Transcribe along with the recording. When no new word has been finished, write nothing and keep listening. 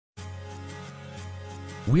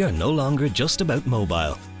We are no longer just about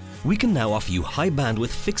mobile. We can now offer you high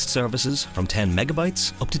bandwidth fixed services from 10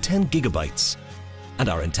 megabytes up to 10 gigabytes. And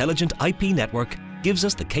our intelligent IP network gives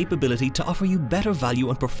us the capability to offer you better value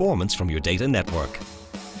and performance from your data network.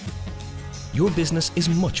 Your business is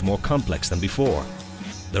much more complex than before.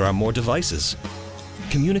 There are more devices.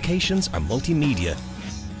 Communications are multimedia.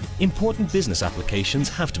 Important business applications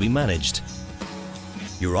have to be managed.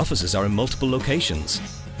 Your offices are in multiple locations.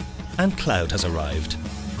 And cloud has arrived.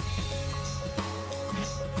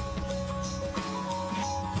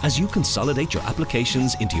 As you consolidate your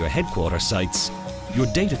applications into your headquarter sites, your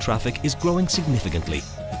data traffic is growing significantly.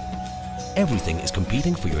 Everything is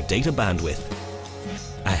competing for your data bandwidth.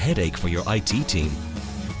 A headache for your IT team.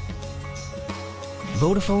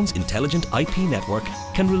 Vodafone's intelligent IP network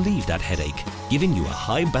can relieve that headache, giving you a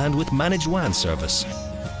high bandwidth managed WAN service.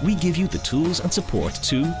 We give you the tools and support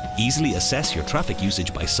to easily assess your traffic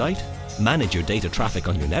usage by site, manage your data traffic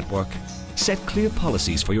on your network, set clear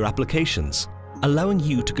policies for your applications, allowing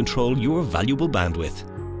you to control your valuable bandwidth.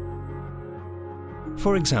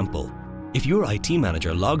 For example, if your IT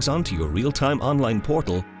manager logs on to your real-time online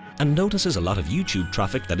portal and notices a lot of YouTube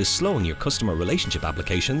traffic that is slowing your customer relationship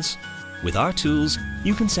applications, with our tools,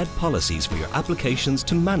 you can set policies for your applications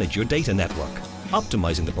to manage your data network,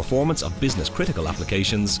 optimizing the performance of business-critical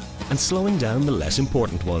applications and slowing down the less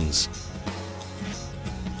important ones.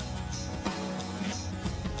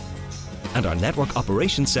 And our Network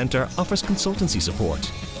Operations Center offers consultancy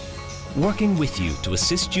support, working with you to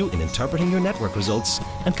assist you in interpreting your network results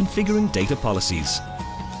and configuring data policies,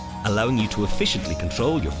 allowing you to efficiently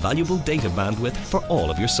control your valuable data bandwidth for all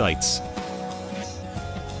of your sites.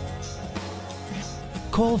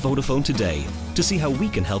 Call Vodafone today to see how we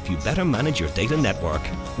can help you better manage your data network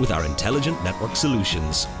with our intelligent network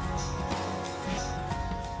solutions.